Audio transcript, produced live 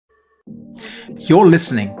You're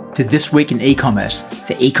listening to This Week in E-Commerce,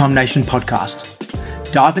 the Ecom Nation podcast.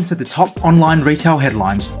 Dive into the top online retail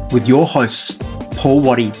headlines with your hosts, Paul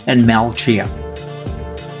Waddy and Mal Chia.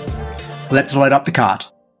 Let's load up the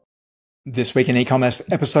cart. This Week in E-Commerce,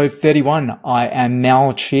 episode 31. I am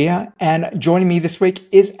Mal Chia, and joining me this week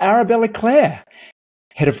is Arabella Clare,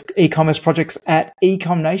 Head of E-Commerce Projects at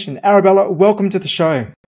Ecom Nation. Arabella, welcome to the show.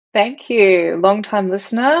 Thank you. Long-time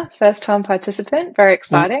listener, first-time participant. Very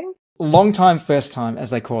exciting. Long time, first time, as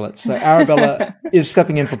they call it. So Arabella is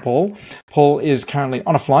stepping in for Paul. Paul is currently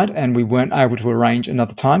on a flight and we weren't able to arrange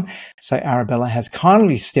another time. So Arabella has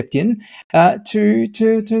kindly stepped in to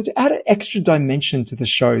add an extra dimension to the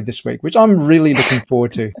show this week, which I'm really looking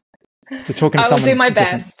forward to talking to someone. I will do my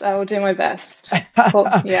best. I will do my best.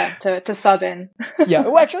 To sub in. Yeah.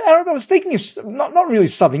 Well, actually, Arabella, speaking of not really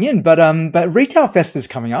subbing in, but Retail Fest is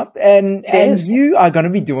coming up and you are going to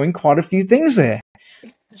be doing quite a few things there.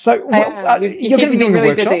 So you're going to be doing a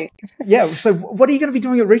workshop. Busy. Yeah. So what are you going to be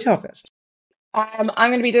doing at Retail Fest? I'm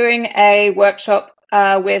going to be doing a workshop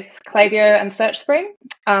with Klaviyo and SearchSpring,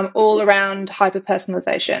 all around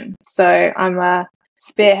hyper-personalization. So I'm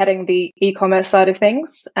spearheading the e-commerce side of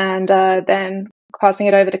things and then passing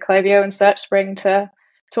it over to Klaviyo and SearchSpring to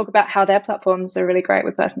talk about how their platforms are really great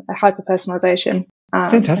with hyper-personalization.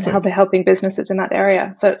 Fantastic. And how they're helping businesses in that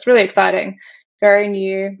area. So it's really exciting. Very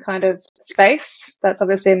new kind of space that's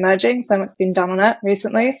obviously emerging. So much's been done on it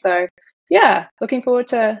recently. So yeah, looking forward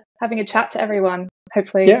to having a chat to everyone,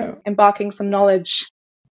 hopefully embarking some knowledge.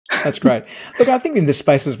 That's great. Look, I think in this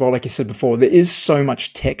space as well, like you said before, there is so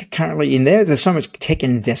much tech currently in there. There's so much tech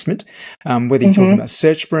investment, whether you're talking about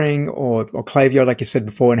SearchSpring or Klaviyo, like you said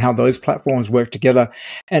before, and how those platforms work together.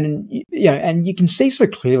 And, and you can see so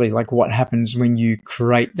clearly like what happens when you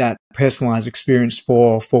create that personalized experience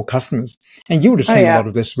for customers. And you would have seen a lot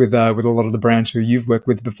of this with a lot of the brands who you've worked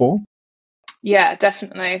with before. Yeah,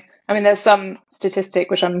 definitely. I mean, there's some statistic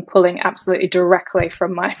which I'm pulling absolutely directly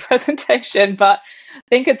from my presentation, but I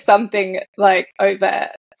think it's something like over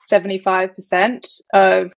 75%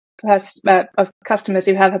 of customers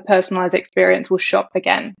who have a personalized experience will shop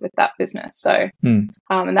again with that business. So, and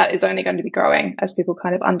that is only going to be growing as people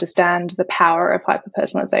kind of understand the power of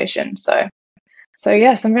hyper-personalization. So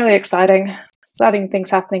yes, some really exciting things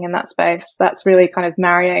happening in that space. That's really kind of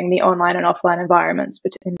marrying the online and offline environments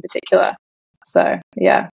in particular. So,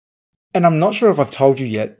 yeah. And I'm not sure if I've told you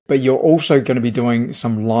yet, but you're also going to be doing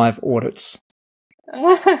some live audits.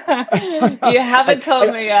 You haven't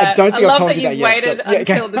told me yet. I love that you've waited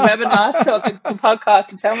until the webinar or the podcast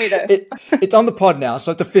to tell me this. It's on the pod now,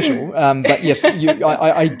 so it's official. But yes,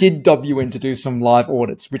 I did dob you in to do some live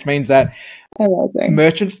audits, which means that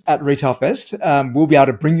merchants at Retail Fest will be able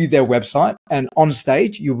to bring you their website, and on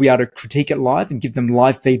stage, you'll be able to critique it live and give them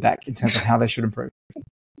live feedback in terms of how they should improve.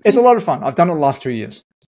 It's a lot of fun. I've done it the last 2 years.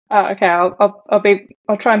 Oh, okay.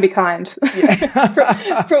 I'll try and be kind,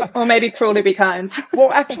 or maybe cruelly be kind.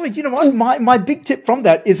 Well, actually, do you know what? My big tip from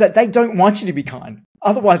that is that they don't want you to be kind.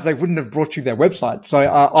 Otherwise, they wouldn't have brought you their website. So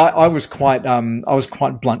I was quite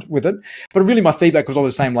blunt with it. But really, my feedback was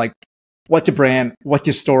always the same, like, what's your brand? What's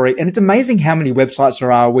your story? And it's amazing how many websites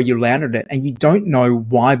there are where you landed it and you don't know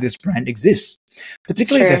why this brand exists.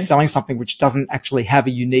 Particularly if they're selling something which doesn't actually have a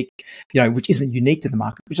unique, which isn't unique to the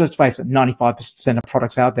market, which, let's face it, 95% of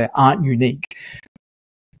products out there aren't unique.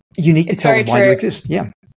 You need to tell them why you exist.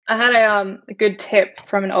 Yeah. I had a good tip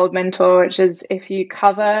from an old mentor, which is if you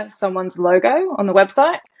cover someone's logo on the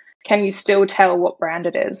website, can you still tell what brand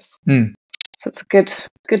it is? So it's a good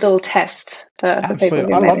little test for people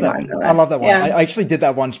who I love that one. I love that one. Yeah. I actually did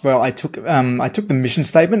that once where I took the mission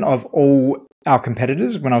statement of all our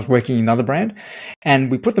competitors when I was working in another brand,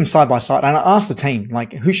 and we put them side by side. And I asked the team,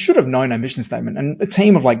 like, who should have known our mission statement, and a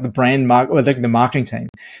team of like the the marketing team,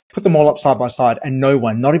 put them all up side by side, and no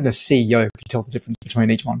one, not even the CEO, could tell the difference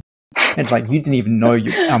between each one. And it's like, you didn't even know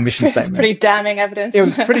our mission statement. It's pretty damning evidence. It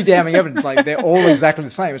was pretty damning evidence. Like, they're all exactly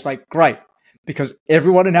the same. It's like, great. Because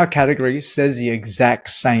everyone in our category says the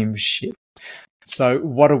exact same shit. So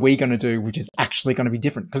what are we going to do, which is actually going to be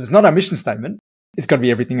different? Because it's not our mission statement. It's got to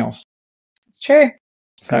be everything else. It's true.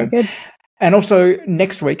 So good. And also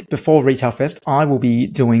next week, before Retail Fest, I will be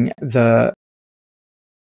doing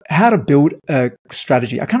how to build a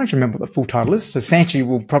strategy. I can't actually remember what the full title is. So Sanchi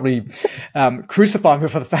will probably crucify me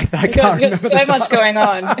for the fact that I can't remember the title. So much going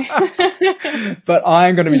on. But I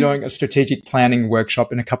am going to be doing a strategic planning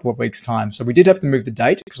workshop in a couple of weeks' time. So we did have to move the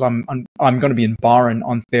date because I'm going to be in Byron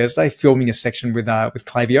on Thursday filming a section with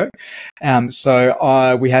Klaviyo.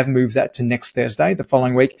 So we have moved that to next Thursday, the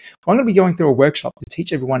following week. I'm going to be going through a workshop to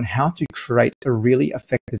teach everyone how to create a really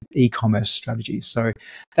effective e-commerce strategy. So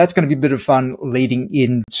that's going to be a bit of fun leading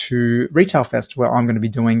into to Retail Fest, where I'm going to be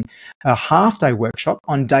doing a half-day workshop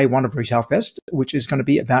on day one of Retail Fest, which is going to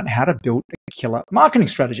be about how to build a killer marketing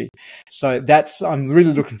strategy. So I'm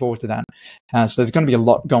really looking forward to that. So there's going to be a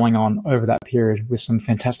lot going on over that period with some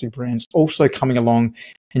fantastic brands also coming along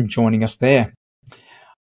and joining us there.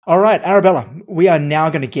 All right, Arabella, we are now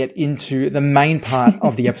going to get into the main part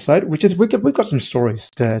of the episode, which is we've got some stories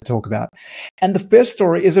to talk about. And the first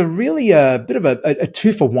story is a bit of a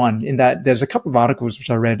two for one, in that there's a couple of articles which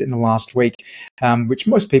I read in the last week, which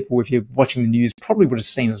most people, if you're watching the news, probably would have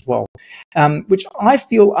seen as well, which I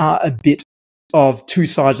feel are a bit of two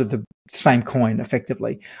sides of the same coin,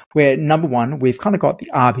 effectively, where number one, we've kind of got the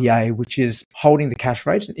RBA, which is holding the cash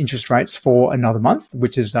rates and interest rates for another month,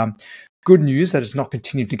 which is good news that it's not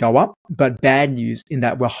continued to go up, but bad news in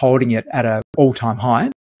that we're holding it at an all-time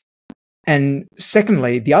high. And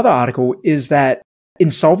secondly, the other article is that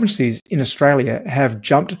insolvencies in Australia have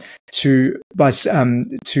jumped to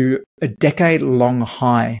a decade-long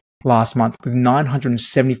high last month, with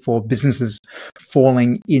 974 businesses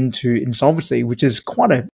falling into insolvency, which is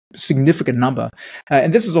quite a significant number.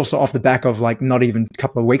 And this is also off the back of, like, not even a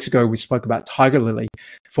couple of weeks ago, we spoke about Tiger Lily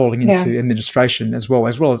falling into administration as well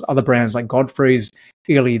as other brands like Godfrey's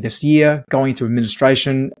earlier this year going into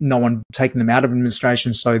administration, no one taking them out of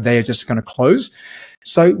administration, so they are just going to close.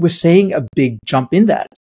 So we're seeing a big jump in that.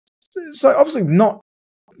 So obviously not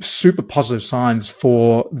super positive signs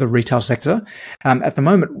for the retail sector at the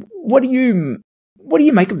moment. What do you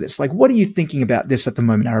make of this? Like, what are you thinking about this at the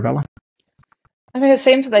moment, Arabella? I mean, it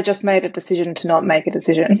seems they just made a decision to not make a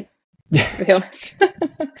decision, to be honest.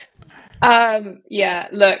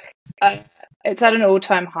 Look, it's at an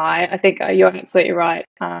all-time high. I think you're absolutely right.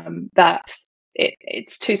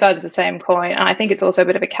 It's two sides of the same coin. And I think it's also a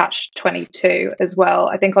bit of a catch-22 as well.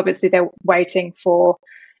 I think obviously they're waiting for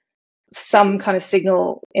some kind of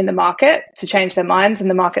signal in the market to change their minds, and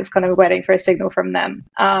the market's kind of waiting for a signal from them.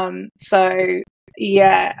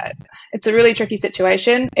 It's a really tricky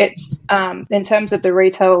situation. It's in terms of the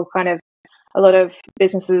retail, kind of a lot of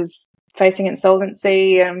businesses facing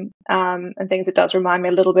insolvency and things. It does remind me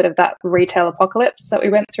a little bit of that retail apocalypse that we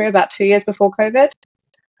went through about 2 years before COVID,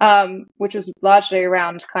 which was largely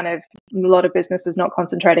around kind of a lot of businesses not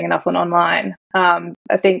concentrating enough on online.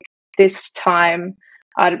 I think this time,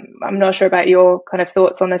 I'm not sure about your kind of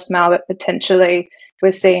thoughts on this, Mal, but potentially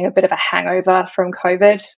we're seeing a bit of a hangover from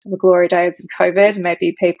COVID, the glory days of COVID,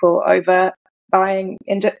 maybe people over buying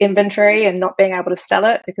inventory and not being able to sell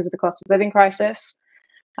it because of the cost of living crisis.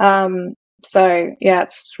 It's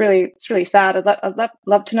really sad. I'd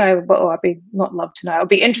love to know, I'd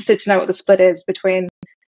be interested to know what the split is between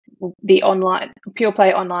the online, pure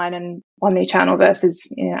play online and omni-channel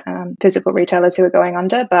versus physical retailers who are going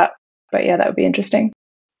under. But yeah, that would be interesting.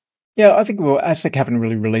 Yeah, I think ASIC haven't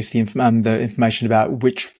really released the information about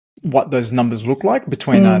what those numbers look like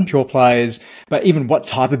between pure players, but even what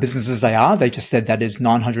type of businesses they are. They just said that is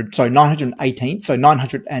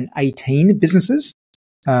 918 businesses.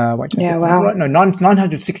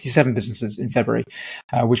 967 businesses in February,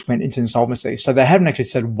 which went into insolvency. So they haven't actually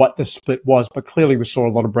said what the split was, but clearly we saw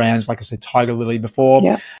a lot of brands, like I said, Tiger Lily before,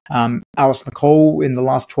 Alice McCall in the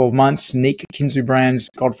last 12 months, Nick, Kinzu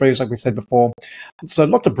brands, Godfrey's, like we said before. So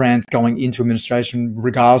lots of brands going into administration,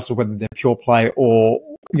 regardless of whether they're pure play or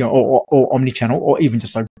omni-channel, or even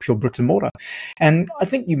just like pure bricks and mortar. And I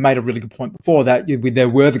think you made a really good point before that there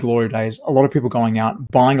were the glory days, a lot of people going out,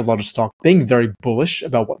 buying a lot of stock, being very bullish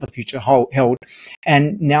about what the future held,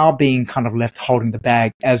 and now being kind of left holding the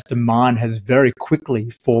bag as demand has very quickly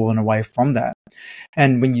fallen away from that.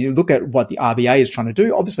 And when you look at what the RBA is trying to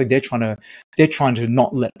do, obviously they're trying to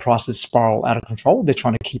not let prices spiral out of control. They're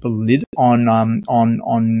trying to keep a lid on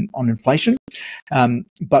inflation.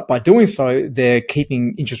 But by doing so, they're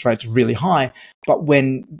keeping interest rates really high. But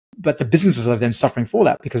the businesses are then suffering for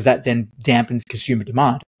that, because that then dampens consumer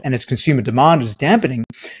demand. And as consumer demand is dampening,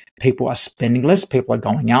 people are spending less, people are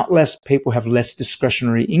going out less, people have less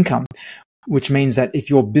discretionary income, which means that if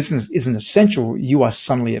your business isn't essential, you are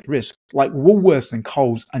suddenly at risk. Like Woolworths and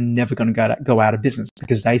Coles are never going to go out of business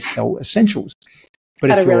because they sell essentials. But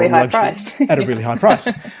at a really high price. At a really high price.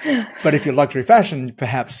 But if you're luxury fashion,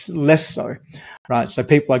 perhaps less so, right? So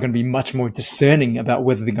people are going to be much more discerning about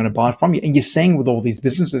whether they're going to buy from you. And you're seeing with all these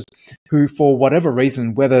businesses who, for whatever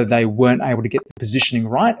reason, whether they weren't able to get the positioning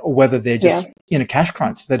right or whether they're just in a cash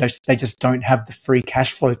crunch, they just don't have the free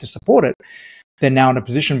cash flow to support it, they're now in a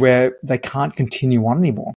position where they can't continue on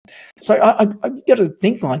anymore. So I got to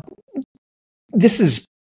think, like, this is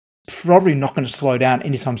probably not going to slow down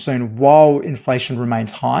anytime soon while inflation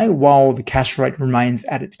remains high, while the cash rate remains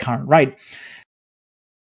at its current rate,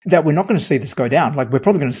 that we're not going to see this go down. Like, we're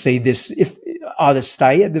probably going to see this, either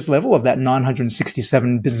stay at this level of that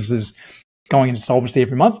 967 businesses going into insolvency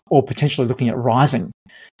every month, or potentially looking at rising,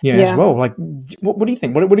 as well. Like, what do you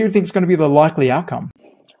think? What do you think is going to be the likely outcome?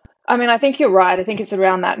 I mean, I think you're right. I think it's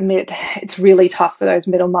around that it's really tough for those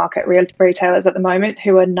middle market retailers at the moment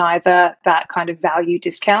who are neither that kind of value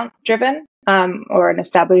discount driven or an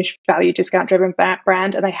established value discount driven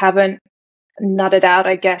brand, and they haven't nutted out,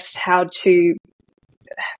 I guess, how to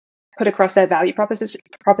put across their value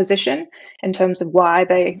proposition in terms of why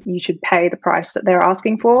you should pay the price that they're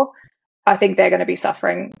asking for. I think they're going to be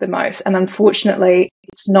suffering the most. And unfortunately,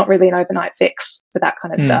 it's not really an overnight fix for that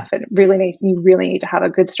kind of stuff. You really need to have a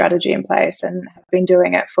good strategy in place and have been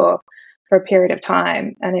doing it for a period of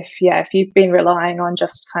time. And if you've been relying on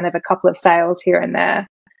just kind of a couple of sales here and there,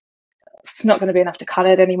 it's not going to be enough to cut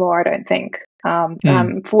it anymore, I don't think.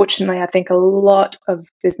 Unfortunately, I think a lot of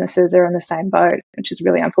businesses are in the same boat, which is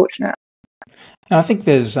really unfortunate. And I think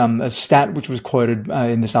there's a stat which was quoted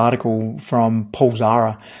in this article from Paul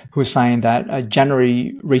Zara, who was saying that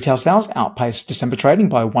January retail sales outpaced December trading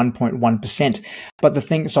by 1.1%.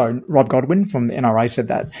 But Rob Godwin from the NRA said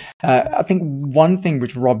that. I think one thing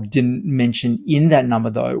which Rob didn't mention in that number,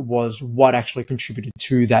 though, was what actually contributed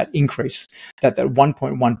to that increase. That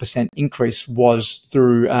 1.1% increase was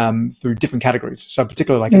through different categories. So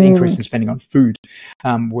particularly like an increase in spending on food,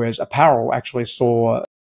 whereas apparel actually saw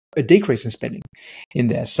a decrease in spending in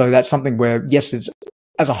there. So that's something where, yes, it's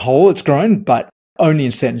as a whole it's grown, but only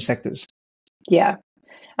in certain sectors. Yeah.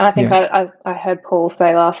 And I think I heard Paul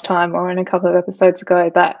say last time, or in a couple of episodes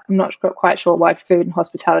ago, that I'm not quite sure why food and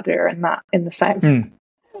hospitality are in the same.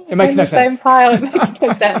 It makes no sense. Same pile. It makes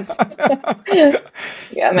no sense.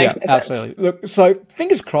 It makes no sense. Absolutely. Look, so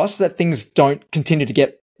fingers crossed that things don't continue to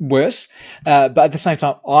get worse. But at the same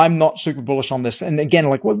time, I'm not super bullish on this. And again,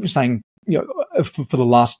 like what we were saying, for the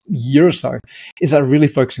last year or so, is that really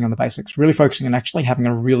focusing on the basics, really focusing on actually having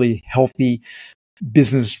a really healthy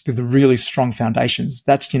business with really strong foundations.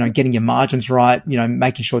 That's, getting your margins right,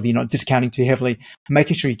 making sure that you're not discounting too heavily,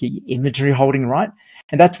 making sure you get your inventory holding right.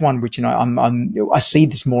 And that's one which, I see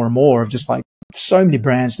this more and more of just like so many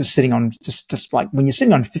brands just sitting on just like when you're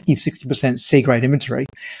sitting on 50, 60% C grade inventory,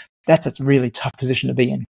 that's a really tough position to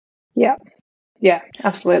be in. Yeah. Yeah,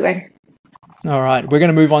 absolutely. All right, we're going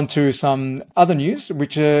to move on to some other news,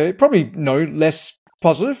 which are probably no less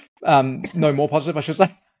positive, no more positive, I should say,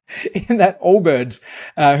 in that Allbirds,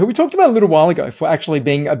 who we talked about a little while ago for actually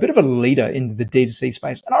being a bit of a leader in the D2C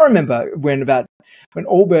space. And I remember when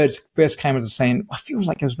Allbirds first came into the scene, I feel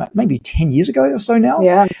like it was about maybe 10 years ago or so now,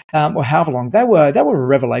 or however long. They were a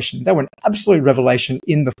revelation. They were an absolute revelation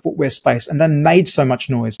in the footwear space, and they made so much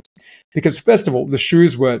noise. Because first of all, the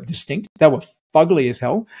shoes were distinct. They were fugly as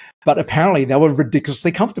hell, but apparently they were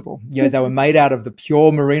ridiculously comfortable. They were made out of the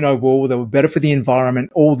pure merino wool. They were better for the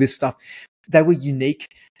environment, all this stuff. They were unique.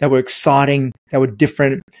 They were exciting. They were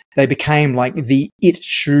different. They became like the it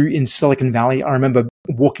shoe in Silicon Valley. I remember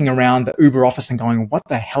walking around the Uber office and going, what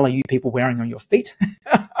the hell are you people wearing on your feet?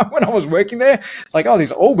 When I was working there, it's like, oh,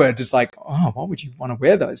 these Allbirds. It's like, oh, why would you want to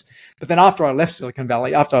wear those? But then after I left Silicon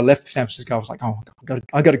Valley, after I left San Francisco, I was like, oh,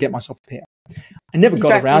 I got to get myself a pair. I never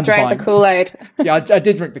got around to buying. You drank the Kool-Aid. Yeah, I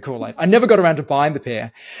did drink the Kool-Aid. I never got around to buying the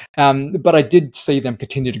pair, but I did see them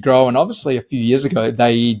continue to grow. And obviously, a few years ago,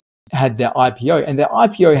 they had their IPO, and their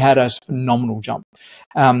IPO had a phenomenal jump.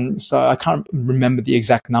 So I can't remember the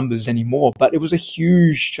exact numbers anymore, but it was a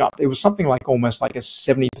huge jump. It was something like almost like a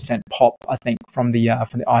 70% pop, I think, from the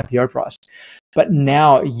IPO price. But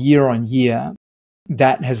now, year on year,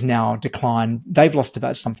 that has now declined. They've lost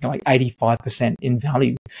about something like 85% in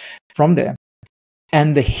value from there.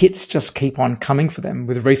 And the hits just keep on coming for them.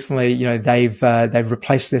 With recently, they've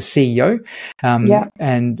replaced their CEO,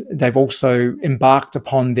 and they've also embarked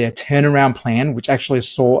upon their turnaround plan, which actually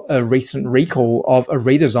saw a recent recall of a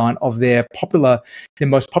redesign of their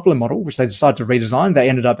most popular model, which they decided to redesign. They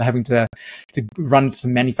ended up having to run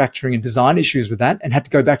some manufacturing and design issues with that, and had to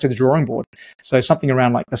go back to the drawing board. So something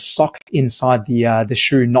around like the sock inside the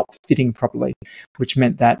shoe not fitting properly, which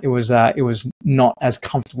meant that it was not as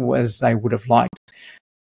comfortable as they would have liked.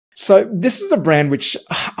 So this is a brand which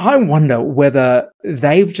I wonder whether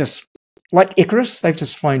they've just, like Icarus, they've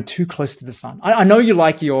just flown too close to the sun. I know you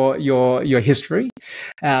like your history.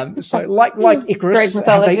 So like Icarus,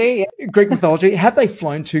 Greek mythology, have they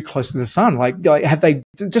flown too close to the sun? Like have they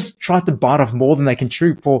just tried to bite off more than they can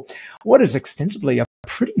chew for what is extensively a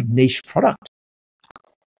pretty niche product?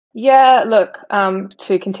 Yeah, look,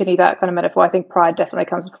 to continue that kind of metaphor, I think pride definitely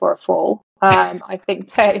comes before a fall. I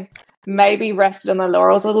think they maybe rested on their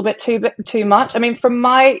laurels a little bit too much. I mean, from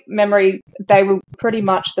my memory, they were pretty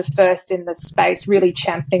much the first in the space really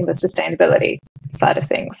championing the sustainability side of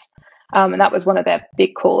things. And that was one of their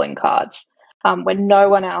big calling cards. When no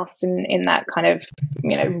one else in that kind of,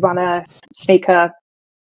 runner, sneaker,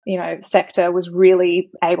 sector was really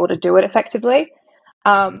able to do it effectively.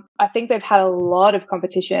 I think they've had a lot of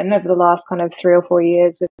competition over the last kind of 3 or 4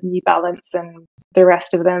 years with New Balance and the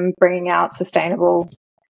rest of them bringing out sustainable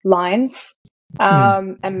lines.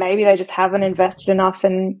 And maybe they just haven't invested enough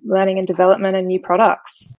in learning and development and new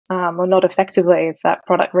products, or not effectively, if that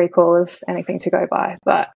product recall is anything to go by.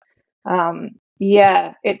 But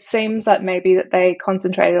yeah, it seems that maybe that they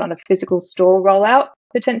concentrated on a physical store rollout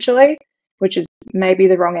potentially, which is maybe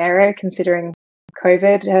the wrong area considering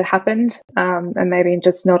COVID had happened, and maybe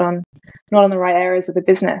just not on the right areas of the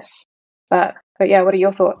business. But yeah, what are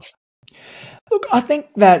your thoughts? Look, I think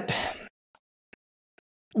that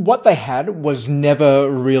what they had was never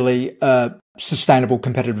really a sustainable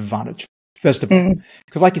competitive advantage. First of all,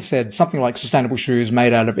 because like you said, something like sustainable shoes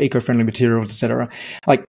made out of eco-friendly materials, etc.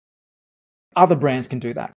 Like other brands can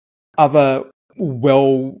do that. Other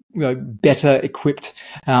better equipped,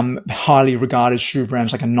 highly regarded shoe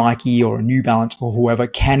brands like a Nike or a New Balance or whoever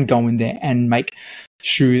can go in there and make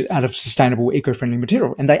shoes out of sustainable, eco-friendly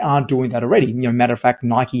material. And they are doing that already. Matter of fact,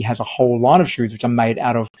 Nike has a whole line of shoes which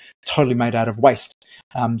are totally made out of waste.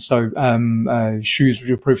 Shoes which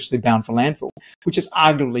were previously bound for landfill, which is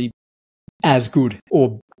arguably as good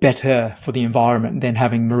or better for the environment than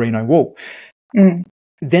having merino wool.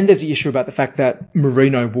 Then there's the issue about the fact that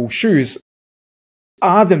merino wool shoes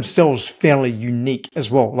are themselves fairly unique as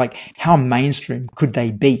well. Like, how mainstream could they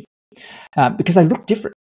be? Because they look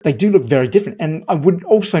different. They do look very different. And I would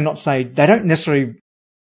also not say they don't necessarily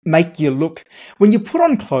make you look, when you put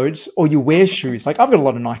on clothes or you wear shoes, like I've got a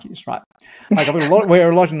lot of Nikes, right? Like wear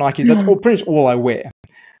a lot of Nikes. That's pretty much all I wear.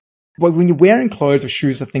 But when you're wearing clothes or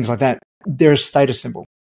shoes or things like that, they're a status symbol.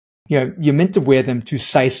 You're meant to wear them to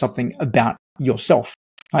say something about yourself.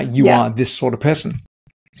 Like you are this sort of person.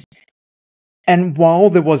 And while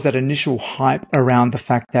there was that initial hype around the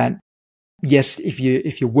fact that, yes, if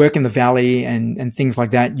you work in the valley and things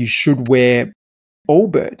like that, you should wear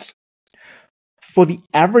Allbirds. For the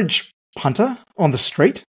average punter on the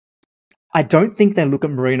street, I don't think they look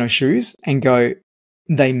at merino shoes and go,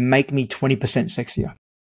 they make me 20% sexier.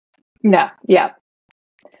 No, yeah.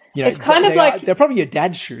 It's kind of like... They're probably your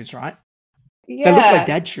dad's shoes, right? Yeah. They look like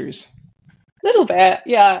dad's shoes. A little bit,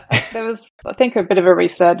 yeah. There was, I think, a bit of a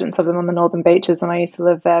resurgence of them on the northern beaches when I used to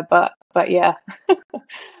live there, but yeah.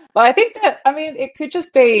 But I think that, it could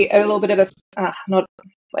just be a little bit of a, not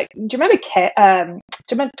like, do you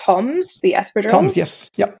remember Tom's, the espadrilles? Tom's, yes.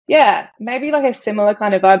 Yep. Yeah, maybe like a similar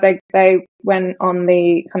kind of vibe. They went on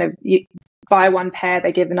the kind of, you buy one pair,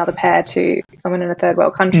 they give another pair to someone in a third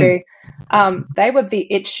world country. They were the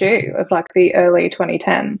it shoe of like the early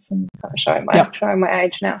 2010s. I'm kind of showing my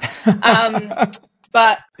age now.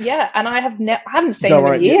 But yeah, and I haven't seen them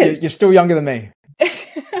in years. You're still younger than me.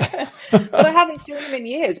 But I haven't seen them in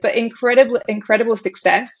years. But incredible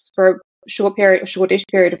success for a shortish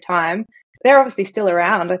period of time. They're obviously still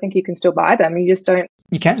around. I think you can still buy them. You just don't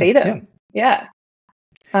see them. Yeah.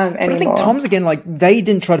 But I think Tom's, again, like, they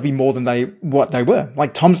didn't try to be more than what they were.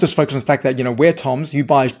 Like, Tom's just focused on the fact that, we're Tom's, you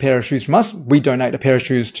buy a pair of shoes from us, we donate a pair of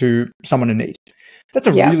shoes to someone in need. That's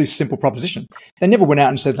a really simple proposition. They never went out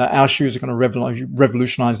and said that our shoes are going to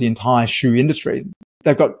revolutionize the entire shoe industry.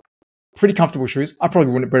 They've got pretty comfortable shoes. I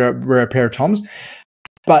probably wouldn't wear a pair of Tom's,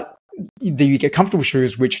 but you get comfortable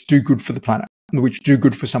shoes which do good for the planet, which do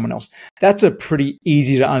good for someone else. That's a pretty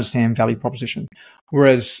easy to understand value proposition.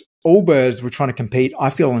 Whereas Allbirds were trying to compete,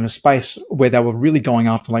 I feel, in a space where they were really going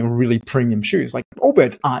after like really premium shoes. Like,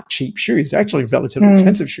 Allbirds aren't cheap shoes; they're actually relatively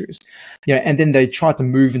expensive shoes. And then they tried to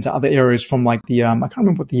move into other areas from like the I can't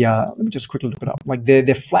remember what the let me just quickly look it up. Like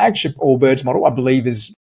their flagship Allbirds model, I believe,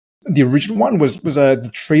 is the original one was the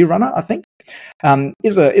Tree Runner, I think.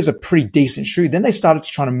 Is a pretty decent shoe. Then they started to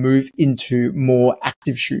try to move into more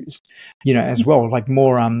active shoes, as well, like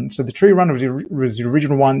more. So the Tree Runner was the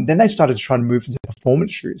original one. Then they started to try to move into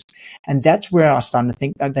performance shoes, and that's where I started to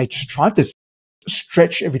think that they just tried to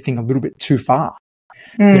stretch everything a little bit too far,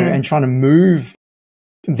 and trying to move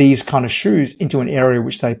these kind of shoes into an area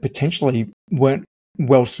which they potentially weren't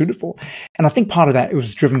well suited for. And I think part of that, it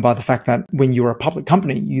was driven by the fact that when you're a public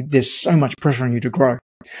company, there's so much pressure on you to grow.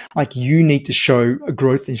 Like, you need to show a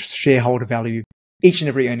growth in shareholder value each and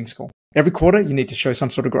every earnings call. Every quarter, you need to show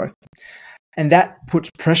some sort of growth. And that puts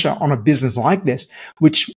pressure on a business like this,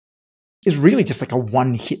 which is really just like a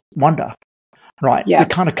one-hit wonder, right? To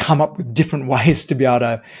kind of come up with different ways to be able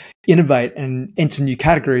to innovate and enter new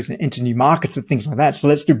categories and enter new markets and things like that. So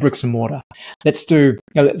let's do bricks and mortar. Let's do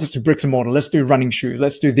bricks and mortar. Let's do running shoes.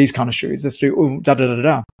 Let's do these kind of shoes. Let's do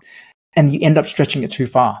da-da-da-da. And you end up stretching it too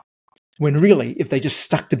far. When really, if they just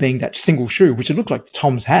stuck to being that single shoe, which it looked like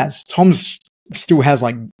Tom's still has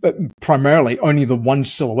like primarily only the one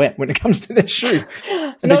silhouette when it comes to their shoe.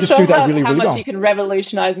 And Not they just sure do that how, really, how really much well. you can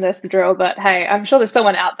revolutionize an espadrille, but hey, I'm sure there's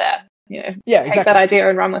someone out there, Yeah, take exactly. that idea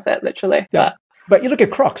and run with it, literally. Yeah. But you look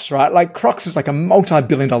at Crocs, right? Like Crocs is like a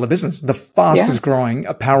multi-billion-dollar business, the fastest growing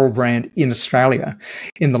apparel brand in Australia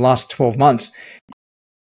in the last 12 months.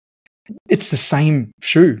 It's the same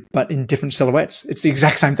shoe, but in different silhouettes. It's the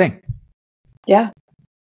exact same thing. Yeah.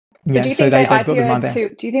 So Yeah, do you so think they built them right there.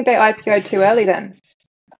 do you think they IPO'd too early then?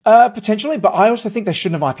 Potentially, but I also think they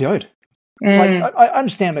shouldn't have IPO'd. Like I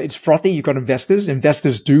understand that it's frothy. You've got investors.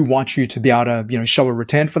 Investors do want you to be able to, show a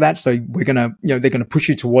return for that. So we're gonna, they're gonna push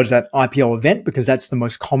you towards that IPO event because that's the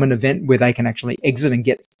most common event where they can actually exit and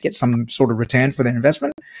get some sort of return for their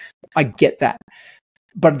investment. I get that,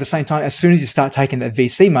 but at the same time, as soon as you start taking that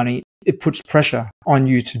VC money, it puts pressure on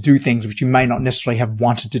you to do things which you may not necessarily have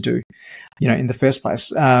wanted to do, in the first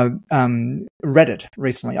place. Reddit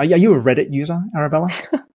recently. Are you a Reddit user, Arabella?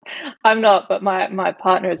 I'm not, but my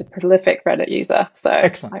partner is a prolific Reddit user. So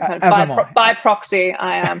excellent. By proxy,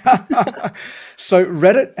 I am. So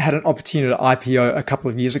Reddit had an opportunity to IPO a couple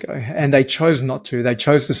of years ago, and they chose not to. They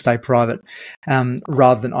chose to stay private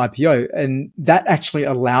rather than IPO. And that actually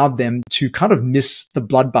allowed them to kind of miss the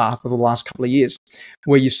bloodbath of the last couple of years,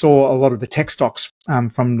 where you saw a lot of the tech stocks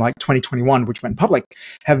from like 2021, which went public,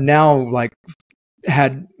 have now like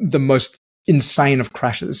had the most insane of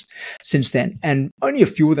crashes since then, and only a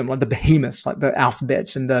few of them, like the behemoths, like the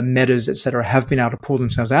Alphabets and the Metas, etc., have been able to pull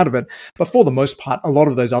themselves out of it. But for the most part, a lot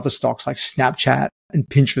of those other stocks, like Snapchat and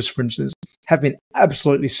Pinterest, for instance, have been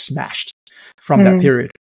absolutely smashed from that period.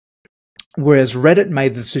 Whereas Reddit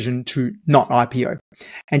made the decision to not IPO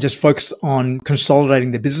and just focus on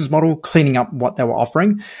consolidating their business model, cleaning up what they were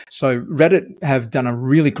offering. So Reddit have done a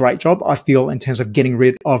really great job, I feel, in terms of getting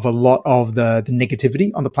rid of a lot of the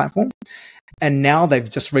negativity on the platform. And now they've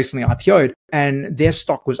just recently IPO'd and their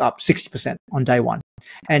stock was up 60% on day one.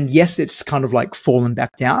 And yes, it's kind of like fallen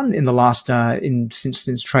back down in the last,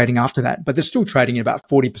 since trading after that, but they're still trading at about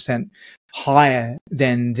 40% higher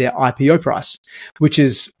than their IPO price, which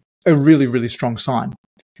is a really, really strong sign,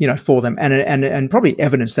 for them, and probably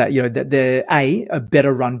evidence that, that they're a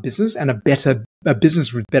better run business and a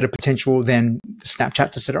business with better potential than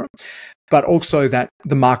Snapchat, etc. But also that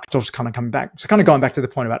the market's also kind of coming back. So kind of going back to the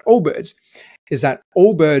point about Allbirds, is that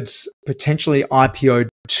Allbirds potentially IPO'd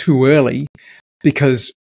too early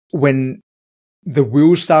because when the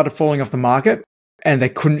wheels started falling off the market and they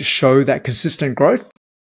couldn't show that consistent growth,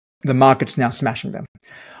 the market's now smashing them.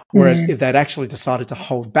 Whereas if they'd actually decided to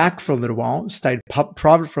hold back for a little while, stayed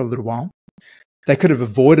private for a little while, they could have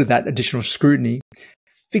avoided that additional scrutiny,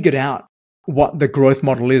 figured out what the growth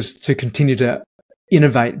model is to continue to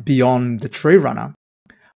innovate beyond the tree runner,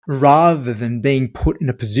 rather than being put in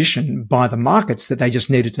a position by the markets that they just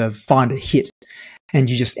needed to find a hit. And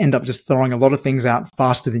you just end up just throwing a lot of things out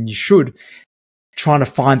faster than you should, trying to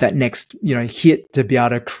find that next, hit to be able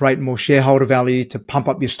to create more shareholder value, to pump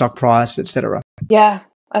up your stock price, etc. Yeah.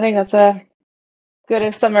 I think that's a good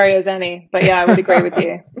a summary as any, but yeah, I would agree with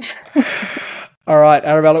you. All right,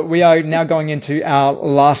 Arabella, we are now going into our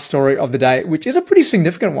last story of the day, which is a pretty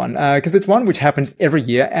significant one because it's one which happens every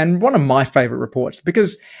year and one of my favorite reports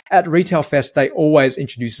because at Retail Fest, they always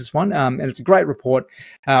introduce this one and it's a great report.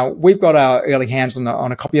 We've got our early hands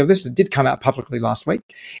on a copy of this. It did come out publicly last week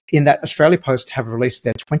in that Australia Post have released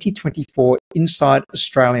their 2024 Inside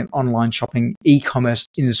Australian Online Shopping E-Commerce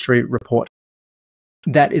Industry Report.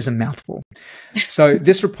 That is a mouthful. So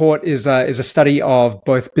this report is a study of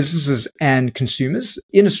both businesses and consumers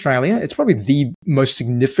in Australia. It's probably the most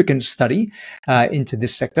significant study into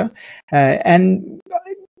this sector. And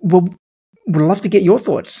we'd love to get your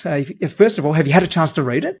thoughts. First of all, have you had a chance to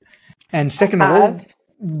read it? And second of all,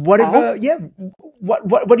 what are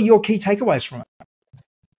your key takeaways from it?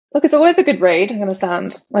 Look, it's always a good read. I'm going to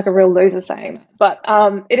sound like a real loser saying that,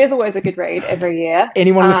 but it is always a good read every year.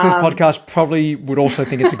 Anyone listening to the podcast probably would also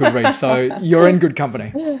think it's a good read, so you're in good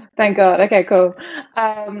company. Thank God. Okay, cool.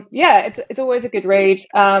 It's always a good read.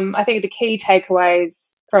 I think the key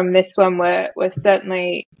takeaways from this one were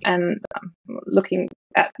certainly, and looking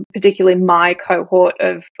at particularly my cohort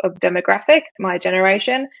of demographic, my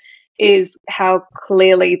generation, is how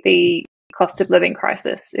clearly the cost of living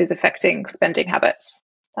crisis is affecting spending habits.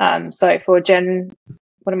 So for Gen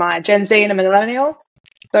Z and a millennial,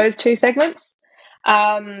 those two segments.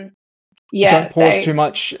 Don't pause too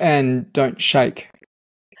much and don't shake.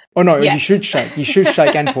 Oh no, yes. You should shake. You should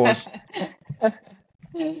shake and pause.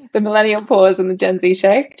 The millennial pause and the Gen Z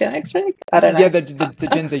shake, Gen X shake. I don't know. Yeah, the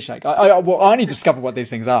Gen Z shake. I only discovered what these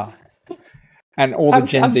things are, And all the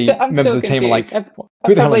Gen Z members of the team are like, I've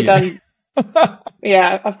probably done,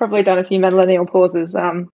 yeah, I've probably done a few millennial pauses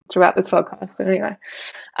throughout this podcast. But anyway,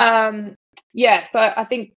 yeah, so I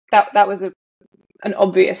think that was an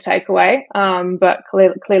obvious takeaway, but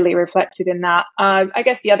clearly reflected in that. I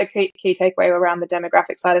guess the other key takeaway around the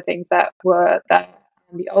demographic side of things that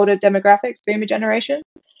the older demographics, boomer generation,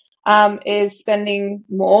 is spending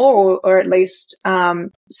more or at least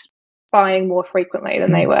buying more frequently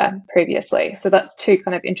than they were previously. So that's two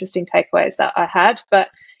kind of interesting takeaways that I had. But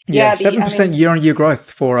yeah, 7% year-on-year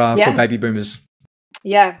growth for baby boomers.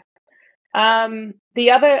 Yeah.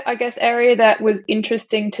 The other, I guess, area that was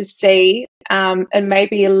interesting to see, and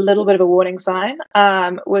maybe a little bit of a warning sign,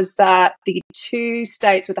 was that the two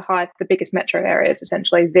states with the biggest metro areas,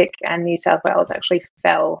 essentially Vic and New South Wales, actually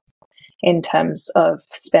fell in terms of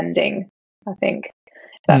spending. I think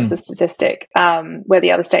that's the statistic, where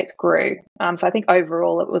the other states grew. So I think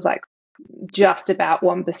overall it was like just about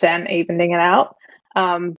 1% evening it out.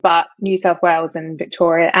 But New South Wales and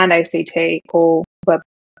Victoria and ACT all were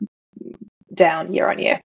down year on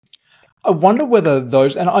year. I wonder whether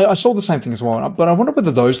those, and I saw the same thing as well, but I wonder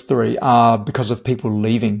whether those three are because of people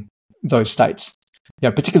leaving those states.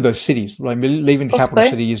 Yeah, particularly those cities, like leaving the capital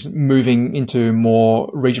cities, moving into more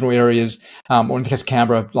regional areas, or in the case of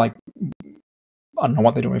Canberra, like, I don't know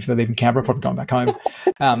what they're doing if they're leaving Canberra, probably going back home.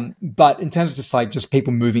 But in terms of just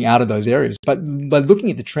people moving out of those areas, but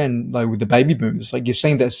looking at the trend, like with the baby boomers, like you're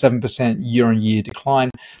seeing that 7% year-on-year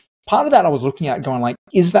decline. Part of that I was looking at going like,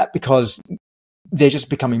 is that because they're just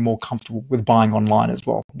becoming more comfortable with buying online as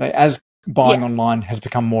well? As buying online has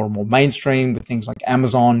become more and more mainstream with things like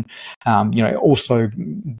Amazon, also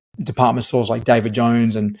department stores like David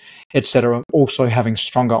Jones and et cetera, also having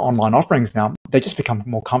stronger online offerings now, they just become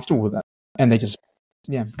more comfortable with it. And they just,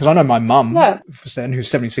 because I know my mum, who's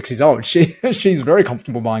 76 years old, she's very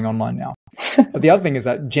comfortable buying online now. But the other thing is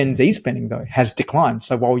that Gen Z spending, though, has declined.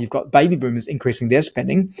 So while you've got baby boomers increasing their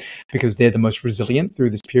spending because they're the most resilient through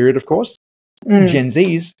this period, of course, Gen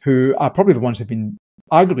Zs, who are probably the ones who've been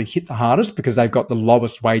arguably hit the hardest because they've got the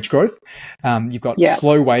lowest wage growth. You've got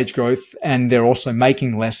slow wage growth, and they're also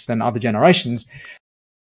making less than other generations,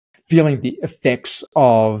 feeling the effects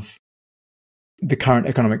of the current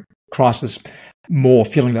economic crisis more,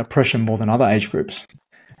 feeling that pressure more than other age groups.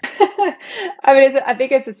 I mean, I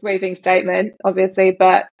think it's a sweeping statement, obviously,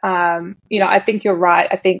 but I think you're right.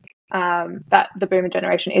 I think that the boomer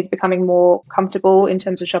generation is becoming more comfortable in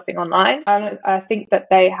terms of shopping online. I think that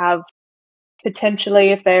they have potentially,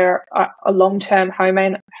 if they're a long-term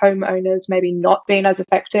homeowners, maybe not been as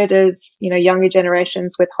affected as younger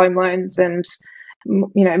generations with home loans and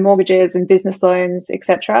mortgages and business loans,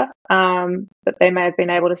 etc. But they may have been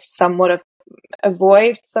able to somewhat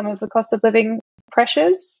avoid some of the cost of living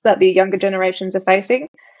pressures that the younger generations are facing.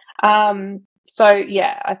 So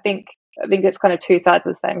yeah, I think it's kind of two sides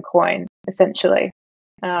of the same coin, essentially.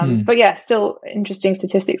 But yeah, still interesting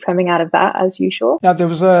statistics coming out of that, as usual. Now, there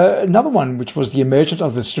was another one, which was the emergence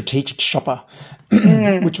of the strategic shopper,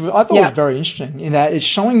 which I thought was very interesting in that it's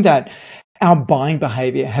showing that our buying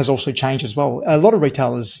behavior has also changed as well. A lot of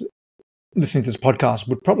retailers listening to this podcast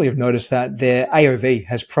would probably have noticed that their AOV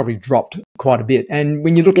has probably dropped quite a bit. And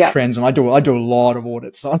when you look at trends, and I do a lot of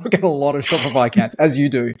audits, so I look at a lot of Shopify accounts, as you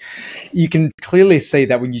do, you can clearly see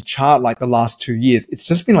that when you chart like the last 2 years, it's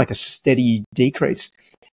just been like a steady decrease.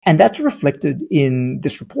 And that's reflected in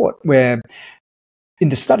this report where in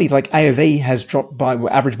the study, like AOV has dropped by,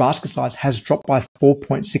 average basket size has dropped by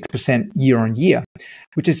 4.6% year on year,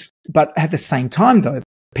 but at the same time though,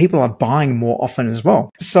 people are buying more often as well.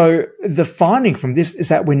 So the finding from this is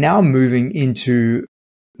that we're now moving into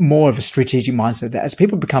more of a strategic mindset, that as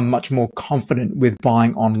people become much more confident with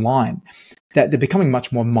buying online, that they're becoming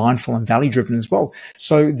much more mindful and value driven as well.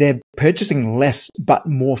 So they're purchasing less, but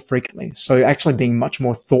more frequently. So actually being much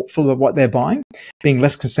more thoughtful of what they're buying, being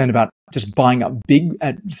less concerned about just buying up big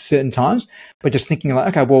at certain times, but just thinking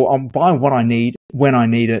like, okay, well, I'm buying what I need when I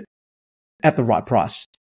need it at the right price,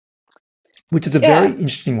 which is a very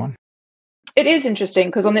interesting one. It is interesting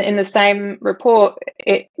because in the same report,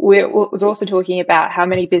 it was also talking about how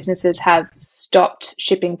many businesses have stopped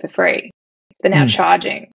shipping for free. They're now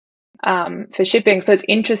charging for shipping. So it's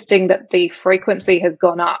interesting that the frequency has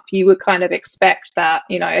gone up. You would kind of expect that,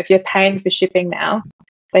 if you're paying for shipping now,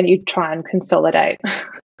 then you'd try and consolidate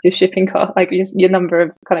your shipping cost, like your number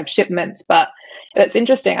of kind of shipments. But it's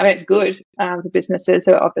interesting. I mean, it's good for businesses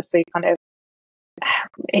who are obviously kind of,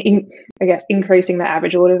 increasing the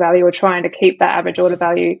average order value or trying to keep that average order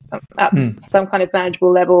value at some kind of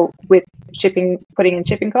manageable level with putting in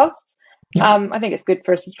shipping costs. I think it's good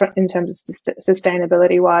for us in terms of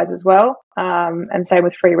sustainability wise as well. And same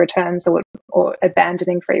with free returns or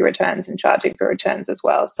abandoning free returns and charging for returns as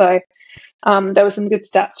well. So there were some good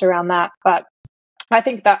stats around that. But I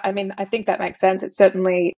think that makes sense. It's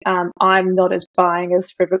certainly, I'm not as buying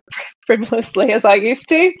as frivolously as I used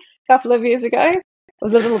to a couple of years ago. I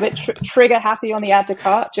was a little bit trigger happy on the add to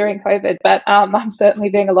cart during COVID, but I'm certainly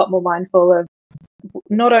being a lot more mindful of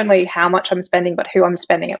not only how much I'm spending, but who I'm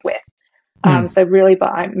spending it with. So really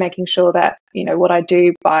by making sure that, what I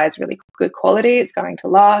do buy is really good quality, it's going to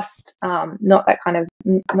last, not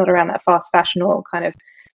around that fast fashion or kind of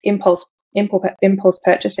impulse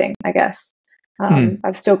purchasing, I guess.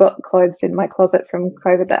 I've still got clothes in my closet from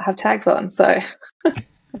COVID that have tags on. So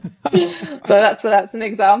that's an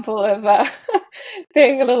example of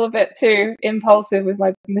being a little bit too impulsive with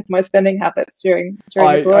my spending habits during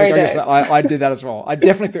the glory days. I do that as well. I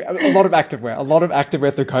definitely a lot of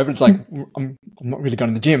activewear through COVID. It's like I'm not really going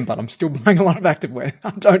to the gym, but I'm still buying a lot of activewear.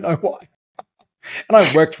 I don't know why. And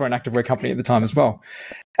I worked for an activewear company at the time as well.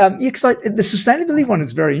 Because the sustainability one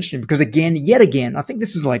is very interesting because yet again, I think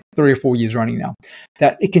this is like 3 or 4 years running now,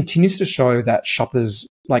 that it continues to show that shoppers,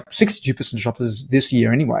 like 62% of shoppers this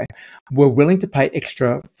year anyway, were willing to pay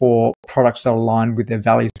extra for products that align with their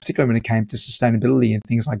values, particularly when it came to sustainability and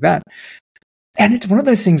things like that. And it's one of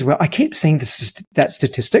those things where I keep seeing that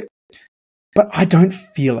statistic, but I don't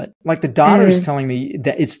feel it. Like the data is telling me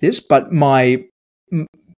that it's this, but my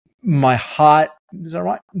heart, is that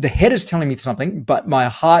right? The head is telling me something, but my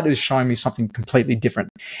heart is showing me something completely different.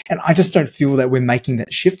 And I just don't feel that we're making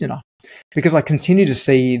that shift enough because I continue to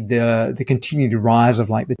see the continued rise of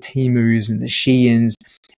like the Temus and the Sheins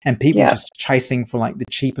and people just chasing for like the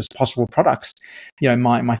cheapest possible products.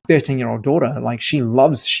 My 13-year-old daughter, like she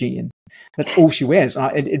loves Shein. That's all she wears.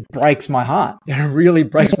 It breaks my heart. It really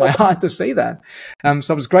breaks my heart to see that.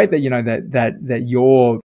 So it was great that,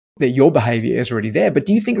 that your behavior is already there. But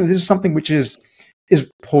do you think that this is something which is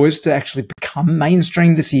poised to actually become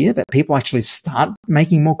mainstream this year, that people actually start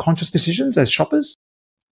making more conscious decisions as shoppers?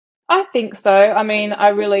 I think so. I mean,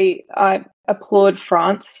 I applaud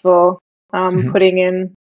France for putting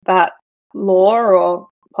in that law or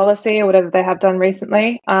policy or whatever they have done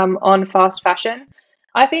recently on fast fashion.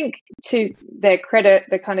 I think to their credit,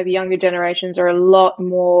 the kind of younger generations are a lot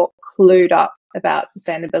more clued up about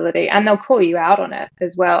sustainability, and they'll call you out on it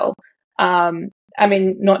as well. I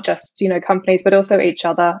mean, not just, companies, but also each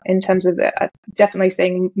other in terms of definitely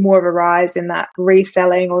seeing more of a rise in that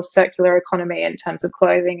reselling or circular economy in terms of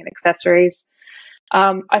clothing and accessories.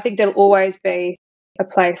 I think there'll always be a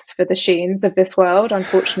place for the Sheins of this world,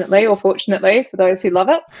 unfortunately, or fortunately for those who love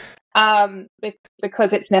it,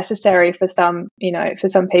 because it's necessary for some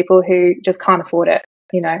people who just can't afford it,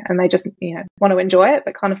 and they just, want to enjoy it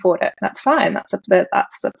but can't afford it. That's fine. That's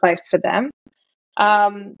the place for them.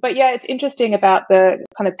 But yeah, it's interesting about the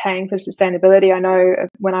kind of paying for sustainability. I know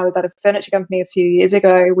when I was at a furniture company a few years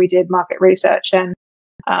ago, we did market research, and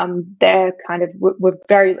they're kind of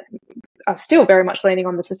are still very much leaning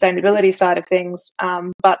on the sustainability side of things.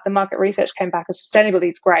 But the market research came back as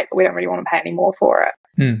sustainability is great, but we don't really want to pay any more for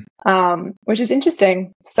it, which is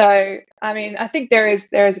interesting. So, I mean, I think there is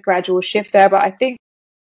a gradual shift there, but I think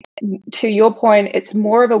to your point, it's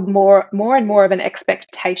more and more of an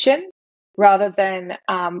expectation rather than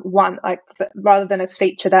rather than a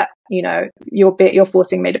feature that you're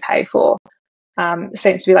forcing me to pay for.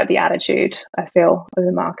 Seems to be like the attitude I feel of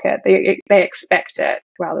the market. They expect it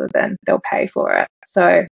rather than they'll pay for it.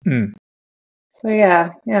 So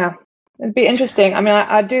yeah, it'd be interesting. I mean,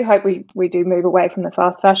 I do hope we do move away from the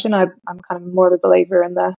fast fashion. I'm kind of more of a believer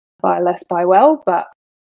in the buy less, buy well, but.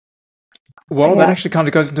 Well, that actually kind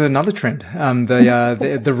of goes into another trend,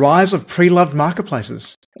 the rise of pre-loved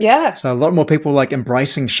marketplaces. Yeah. So a lot more people like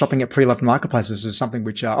embracing shopping at pre-loved marketplaces is something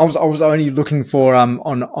which I was only looking for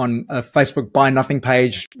on a Facebook Buy Nothing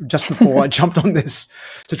page just before I jumped on this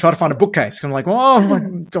to try to find a bookcase. I'm like, I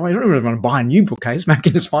don't really want to buy a new bookcase. Maybe I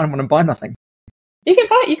can just find one and buy nothing. You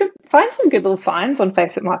can find some good little finds on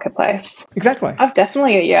Facebook Marketplace. Exactly. I've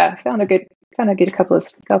definitely found a good couple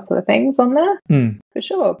of things on there for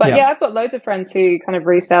sure. But I've got loads of friends who kind of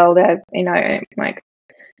resell their like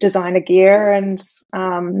designer gear, and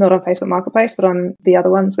not on Facebook Marketplace, but on the other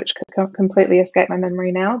ones which completely escape my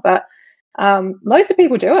memory now. But loads of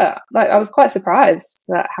people do it. Like, I was quite surprised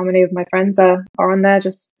at how many of my friends are on there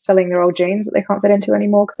just selling their old jeans that they can't fit into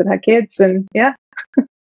anymore because they've had kids, and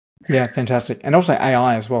Yeah, fantastic. And also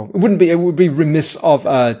AI as well. It would be remiss of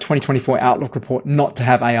a 2024 Outlook report not to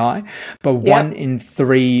have AI, but 1 in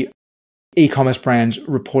 3 e-commerce brands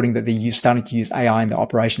reporting that they're starting to use AI in their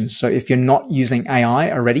operations. So if you're not using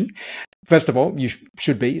AI already, first of all, you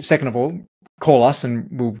should be. Second of all, call us and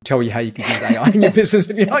we'll tell you how you can use AI in your business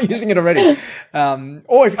if you're not using it already.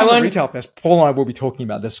 Or if you come to Retail Fest, Paul and I will be talking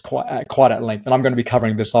about this quite at length, and I'm going to be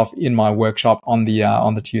covering this off in my workshop on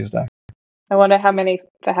the Tuesday. I wonder how many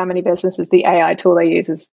businesses the AI tool they use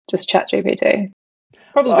is just ChatGPT.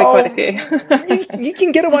 Probably quite a few. you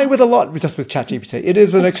can get away with a lot just with ChatGPT. It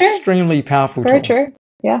is an extremely powerful tool. Very true.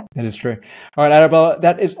 Yeah. That is true. All right, Arabella,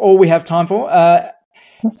 that is all we have time for.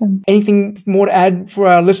 Awesome. Anything more to add for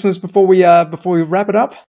our listeners before we wrap it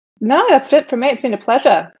up? No, that's it for me. It's been a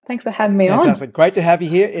pleasure. Thanks for having me on. Fantastic. Great to have you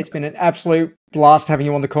here. It's been an absolute blast having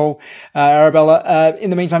you on the call, Arabella.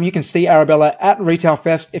 In the meantime, you can see Arabella at Retail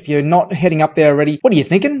Fest. If you're not heading up there already, what are you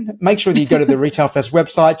thinking? Make sure that you go to the Retail Fest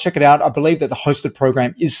website, check it out. I believe that the hosted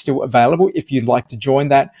program is still available. If you'd like to join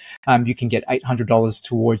that, you can get $800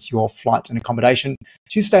 towards your flights and accommodation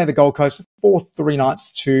to stay at the Gold Coast for 3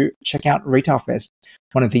 nights to check out Retail Fest,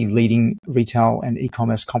 one of the leading retail and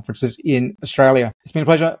e-commerce conferences in Australia. It's been a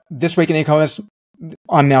pleasure. This week in e-commerce,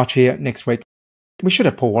 I'm now Chia. Next week, we should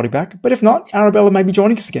have Paul Waddy back. But if not, Arabella may be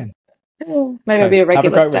joining us again. Maybe it'll be a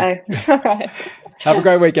regular stay. All right. Have a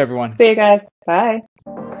great week, everyone. See you guys. Bye.